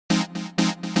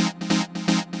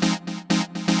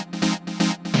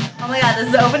my god, this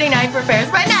is the opening night for Paris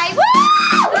by Night. Woo!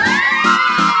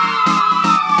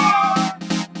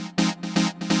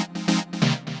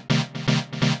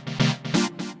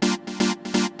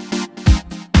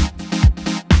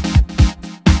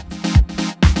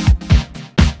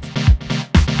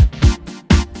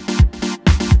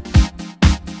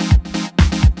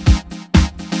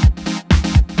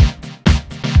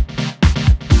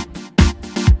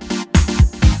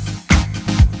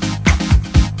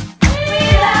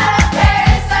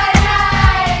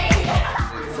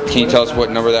 Can you tell us what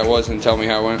number that was and tell me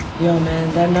how it went? Yo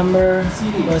man, that number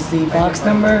was the box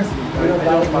number.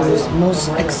 It was the most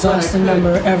exhausting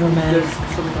number ever, man.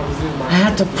 I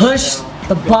had to push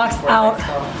the box out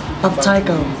of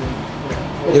Tycho.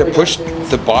 You had to push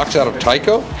the box out of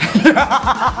Tycho? Tycho.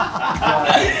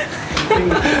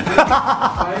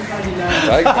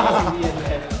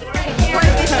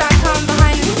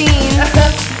 Behind the scenes.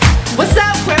 What's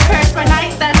up? We're Paris by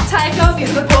Night. That's Tycho.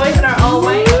 These are the boys in our all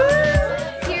white.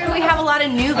 Here we have a lot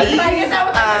of newbies.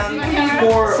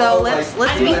 So let's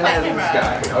meet them.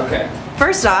 Okay.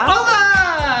 First off,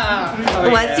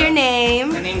 what's your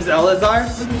name? My name's Elazar.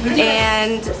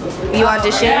 And you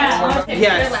auditioned?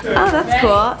 Yes. Oh, that's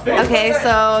cool. Okay,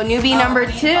 so newbie number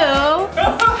 2.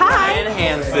 Hi. Ryan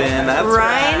Hansen. That's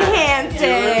Ryan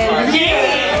Hansen.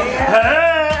 Yeah.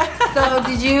 So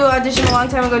did you audition a long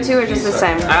time ago too, or just this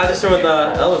time? I auditioned with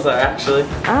Elazar actually.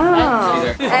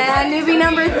 Oh. And newbie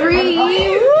number 3.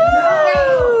 Woo!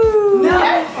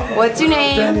 What's your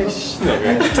name? Spanish.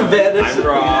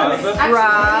 Rob.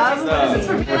 Rob.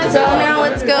 So now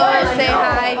let's go say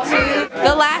hi to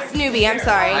the last newbie. I'm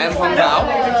sorry. I am Hung Bao.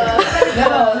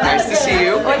 Nice to see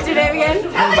you. What's your name again?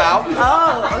 Hung Bao.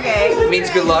 Oh, okay. Means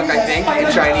good luck, I think,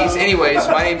 in Chinese. Anyways,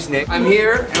 my name's Nick. I'm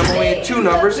here, and I'm only in 2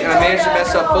 numbers, and I managed to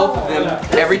mess up both of them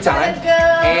every time.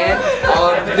 And all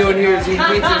I'm doing here is eating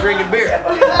pizza and drinking beer.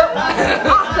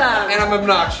 Awesome. And I'm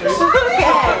obnoxious.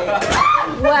 Okay.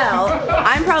 Well,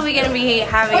 I'm probably going to be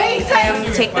having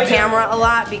him take the camera a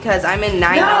lot because I'm in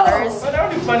 9 numbers. And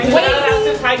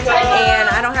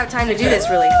I don't have time to do this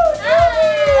really.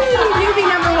 Newbie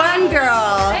number 1 girl.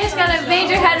 I just got a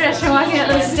major head rush from walking up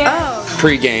those stairs. Oh.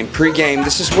 Pre-game.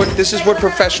 This is what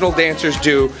professional dancers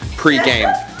do pre-game.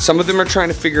 Some of them are trying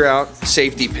to figure out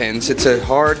safety pins. It's a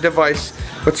hard device.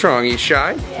 What's wrong? Are you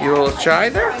shy? You a little shy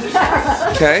there?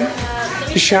 Okay.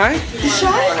 You shy? You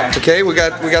shy? Okay, we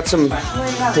got some.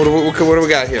 What do we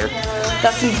got here?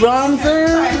 Got some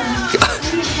bronzer.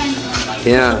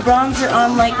 Yeah. Bronzer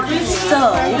on like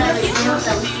so.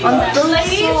 On both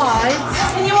sides.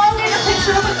 Can you all get a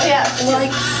picture of it? Yeah.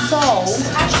 Like so.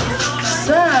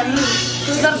 Then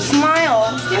you gotta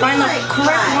smile. Find the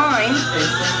correct line.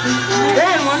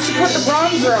 Then once you put the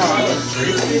bronzer on,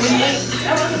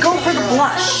 go for the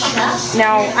blush.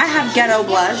 Now I have ghetto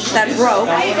blush that broke,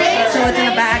 so it's in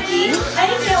a baggie.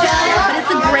 But it's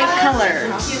a great color.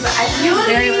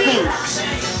 Very pink.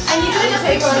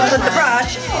 Put the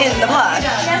brush in the blush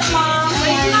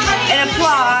and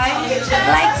apply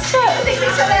like so.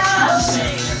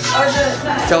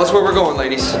 Tell us where we're going,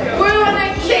 ladies. We're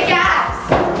gonna kick ass.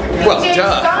 Well,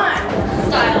 duh.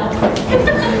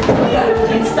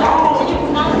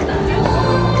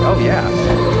 Oh yeah.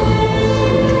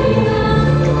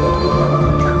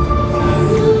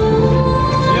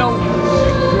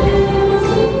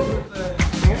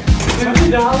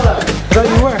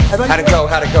 How'd it go?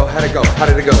 How'd it go? How'd it go? How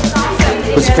did it go?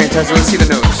 Was it fantastic? Let's see the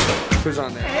notes. Who's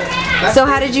on there? So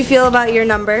how did you feel about your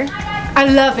number? I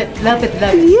love it, love it,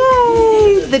 love it.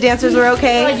 Yay! The dancers were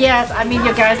okay? Yes, I mean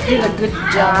you guys did a good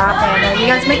job and you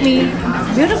guys make me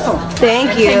beautiful.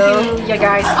 Thank you. Thank you, you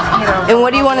guys. You know. And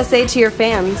what do you want to say to your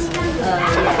fans?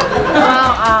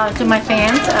 Well, to my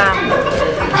fans,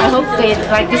 I hope they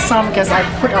like this song because I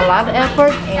put a lot of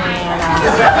effort and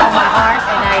on my heart,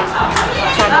 and I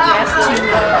try my best to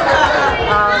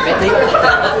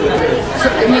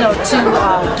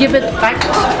give it back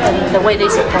the way they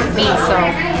support me. So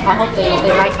I hope they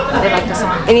like the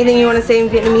song. Anything you want to say in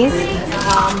Vietnamese?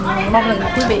 Mong rằng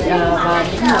quý vị và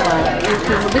những người yêu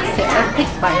thương Đức sẽ thích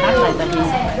bài hát này, tại vì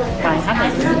bài hát này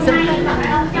rất hay.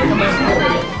 Cảm ơn quý vị.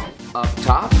 Up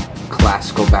top,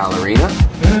 classical ballerina.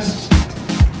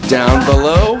 Down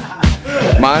below,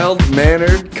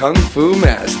 mild-mannered kung fu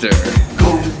master.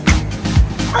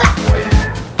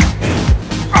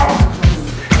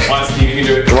 Come on, Steve, you can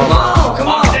do it. Come on, come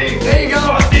on. There you go.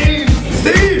 Come on, Steve.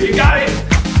 Steve, you got it.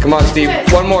 Come on, Steve.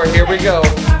 One more. Here we go.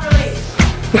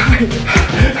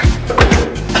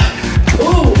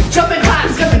 Ooh, jump and clap,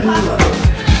 jump and clap.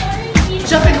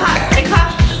 Jump and clap, and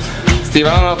clap. Steve, I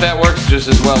don't know if that works just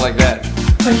as well like that.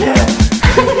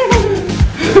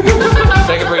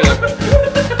 Take a breather.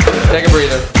 Take a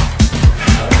breather.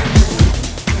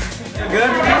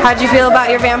 How'd you feel about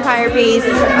your vampire piece?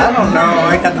 I don't know.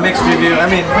 I got mixed review. I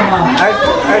mean,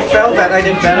 I felt that I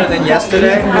did better than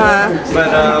yesterday, but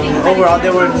overall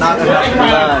there were not enough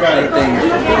blood. I think.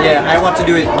 Yeah, I want to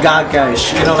do it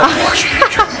gaga-ish. You know, like.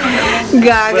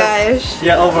 Gaga-ish.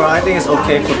 Yeah, overall I think it's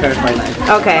okay for Paris by Night.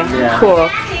 Okay. Yeah. Cool.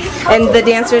 And the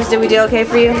dancers, did we do okay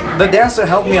for you? The dancer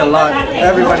helped me a lot.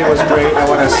 Everybody was great. I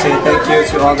want to say thank you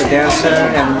to all the dancers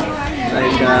and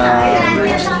like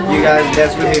you guys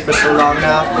danced with me for so long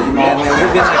now, and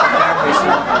we've been like a family. So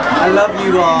I love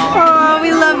you all. Oh,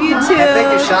 we love you too. And thank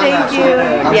you, Shonda. Thank you.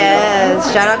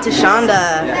 Yes, shout out to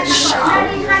Shonda.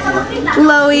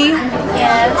 Chloe.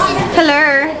 Yes.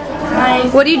 Hello. Hi.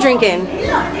 What are you drinking?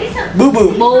 Boo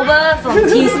boo. Boba from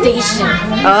T Station.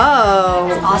 Oh.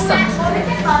 Awesome.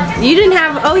 You didn't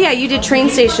have, oh yeah, you did Train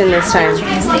Station this time.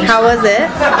 How was it?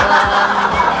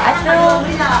 I feel,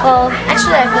 well,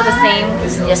 actually I feel the same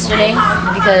as yesterday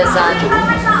because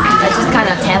I just kind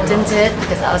of tapped into it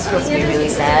because I was supposed to be really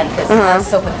sad because I was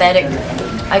so pathetic.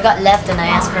 I got left and I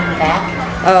asked for him back.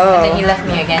 Oh. And then he left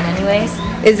me again anyways.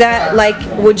 Is that like,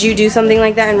 would you do something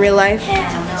like that in real life?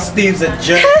 Steve's a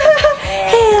jerk.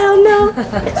 Hell no.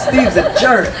 Steve's a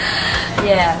jerk.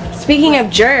 Yeah. Speaking of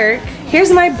jerk,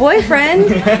 here's my boyfriend.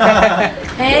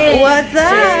 Hey. What's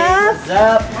up? What's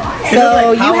up?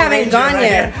 So you haven't gone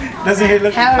yet. Doesn't he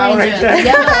look Power Power Ranger. Ranger?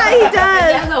 He does.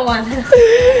 The other one.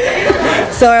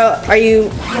 So are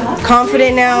you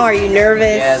confident now? Are you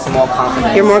nervous? Yes, more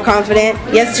confident. You're more confident?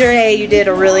 Yesterday you did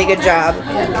a really good job.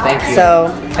 Yeah, thank you. So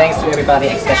thanks to everybody,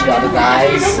 especially all the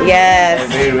guys. I'm yes.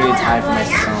 really, really tired for my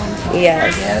song.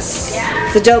 Yes. Yes.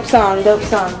 It's a dope song, dope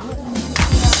song.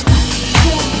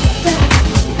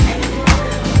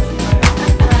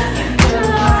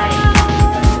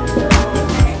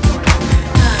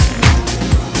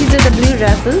 These are the blue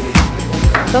dresses.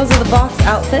 Those are the box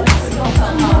outfits. I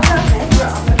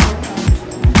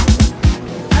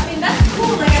mean, that's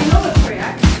cool. Like, I know it's for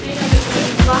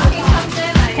Locking comes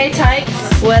in. Hey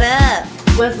Tykes. What up?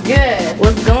 What's good?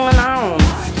 What's going on?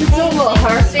 Just a little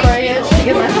hairspray to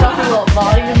give myself a little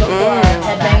volume before our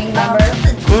headbanging number.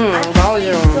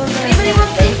 Volume. Anybody want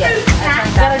to take it?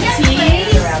 Got a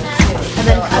tease and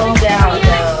then comb down.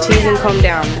 Tease and comb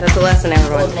down. That's a lesson,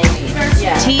 everyone.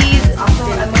 Yeah. Tease.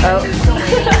 Oh.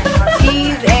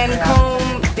 Tease and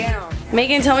comb down.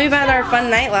 Megan, tell me about our fun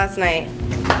night last night.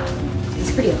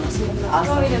 It's pretty awesome. I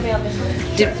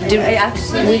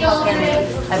actually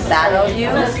I battled you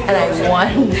and I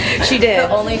won. She did.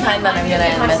 The only time that I'm gonna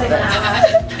admit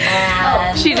this.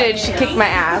 And She did. She kicked my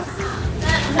ass.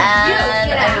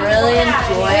 And I really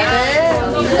enjoyed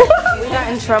it. We got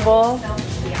in trouble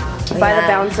by the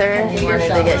bouncer. He wanted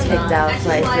to get kicked out, so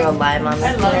I threw a lime on the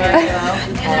floor.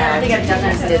 And he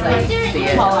didn't see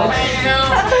it.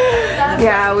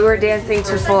 Yeah, we were dancing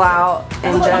to Full Out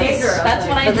and just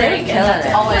But they killed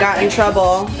it. got in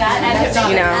trouble. You know.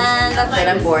 And that's it,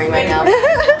 I'm boring right now.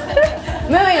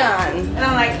 Moving on. And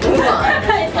I'm like, move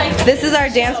on. This is our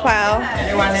dance pile.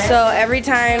 So every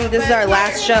time, this is our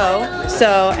last show.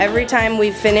 So every time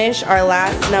we finish our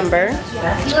last number,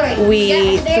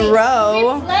 we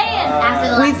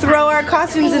throw our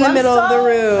costumes in the middle of the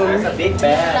room. It's a big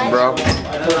bag. Bro.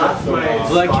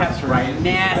 Blood caps right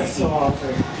nasty.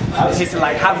 It tasted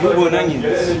like hot boo-boo and onions.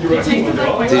 Did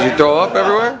you throw up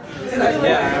everywhere?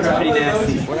 Yeah, it was pretty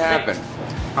nasty. What happened?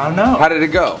 I don't know. How did it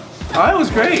go? Oh, it was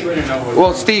great.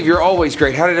 Well, Steve, you're always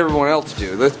great. How did everyone else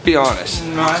do? Let's be honest.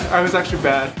 No, I was actually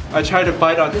bad. I tried to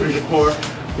bite on 3 to 4,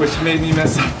 which made me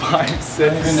mess up 5, 6. I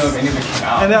don't even know if any of it came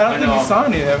out. And I don't think you saw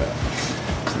any of it.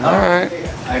 Alright.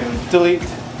 Delete.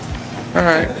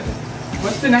 Alright.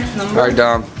 What's the next number? Alright,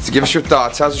 Dom. So give us your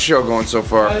thoughts. How's the show going so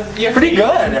far? Pretty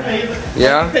good.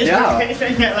 Yeah? Yeah.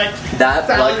 That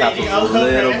blood cap was a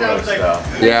little gross though.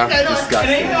 Yeah?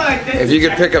 Disgusting. If you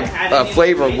could pick a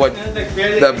flavor of what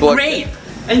the blood... Grape!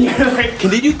 Can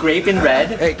they do grape in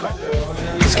red? Hey,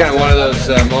 it's kind of one of those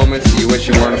moments you wish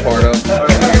you weren't a part of. You're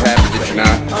happy that you're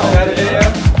not.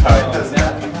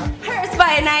 Paris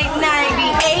by Night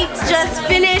 98 just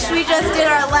finished. We just did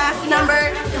our last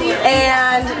number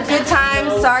and good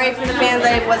times. Sorry for the fans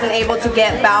I wasn't able to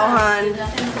get Balhan.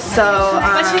 So,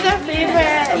 But she's our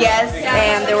favorite. yes,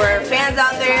 and there were fans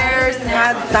out there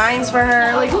had signs for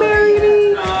her like marry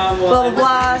me, blah blah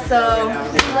blah. So,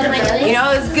 you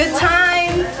know, it was good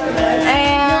times,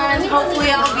 and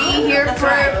hopefully I'll be here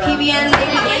for PBN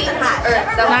maybe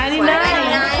 99.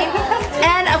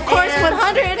 And of course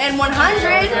 100 and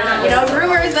 100, you know,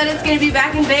 rumors that it's going to be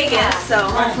back in Vegas, so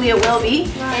hopefully it will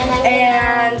be.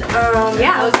 And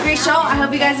yeah, it was a great show. I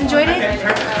hope you guys enjoyed it.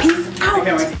 Peace out.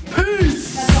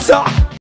 Peace!